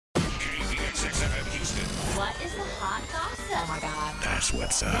my God. That's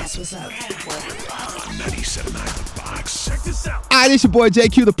what's up. That's what's up. 97.9 The Box. Check this out. All right, it's your boy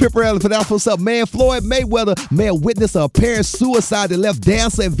JQ, the Pipperella for that. What's up, man? Floyd Mayweather, man, witnessed a apparent suicide that left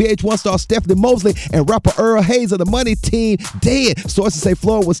dancer and VH1 star Stephanie Mosley and rapper Earl Hayes of the Money Team dead. Sources say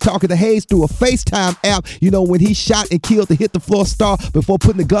Floyd was talking to Hayes through a FaceTime app, when he shot and killed the Hit the Floor star before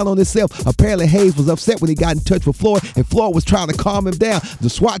putting the gun on himself. Apparently, Hayes was upset when he got in touch with Floyd, and Floyd was trying to calm him down. The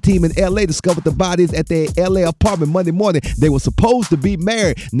SWAT team in L.A. discovered the bodies at their L.A. apartment Monday morning. They were supposed to be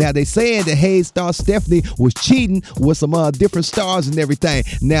married. Now, they saying that Hayes star Stephanie was cheating with some different stars and everything.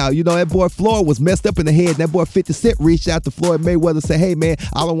 Now, that boy Floyd was messed up in the head. And that boy 50 Cent reached out to Floyd Mayweather and said, hey, man,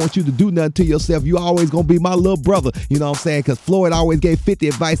 I don't want you to do nothing to yourself. You always going to be my little brother. You know what I'm saying? Because Floyd always gave 50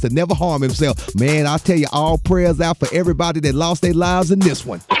 advice to never harm himself. Man, I'll tell you, all prayers out for everybody that lost their lives in this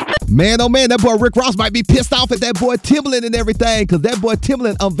one. Man, oh man, that boy Rick Ross might be pissed off at that boy Timbaland and everything, because that boy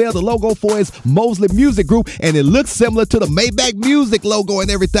Timbaland unveiled the logo for his Mosley Music Group, and it looks similar to the Maybach Music logo and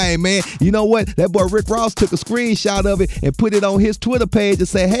everything, man. You know what? That boy Rick Ross took a screenshot of it and put it on his Twitter page and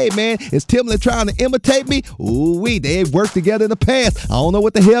said, hey, man, is Timbaland trying to imitate me? Ooh-wee, they've worked together in the past. I don't know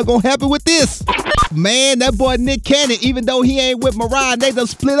what the hell gonna happen with this. Man, that boy Nick Cannon, even though he ain't with Mariah, they done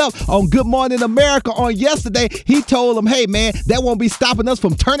split up on Good Morning America on yesterday. He told him, hey, man, that won't be stopping us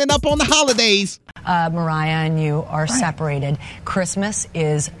from turning up on the holidays. Mariah and you are separated. Christmas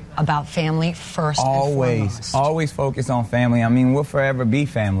is about family first and foremost. Always focus on family. I mean, we'll forever be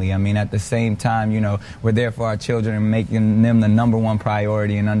family. I mean, at the same time, we're there for our children and making them the number one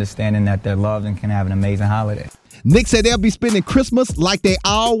priority and understanding that they're loved and can have an amazing holiday. Nick said they'll be spending Christmas like they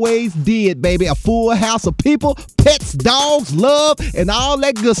always did, baby. A full house of people, pets, dogs, love, and all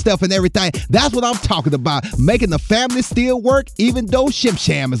that good stuff and everything. That's what I'm talking about. Making the family still work even though Shim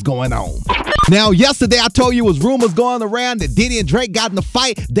Sham is going on. Now, yesterday I told you it was rumors going around that Diddy and Drake got in a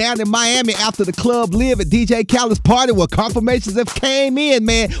fight down in Miami after the Club Live at DJ Khaled's party, where confirmations have came in,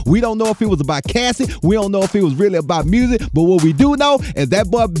 man. We don't know if it was about Cassie. We don't know if it was really about music. But what we do know is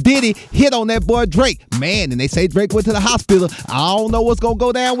that boy Diddy hit on that boy Drake. Man, and they say Drake went to the hospital. I don't know what's going to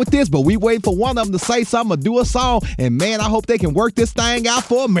go down with this, but we wait for one of them to say something or do a song. And, man, I hope they can work this thing out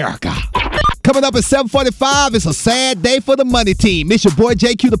for America. Coming up at 7:45, it's a sad day for the Money Team. It's your boy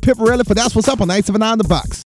JQ the Pipperella for That's What's Up on 97.9 The Box.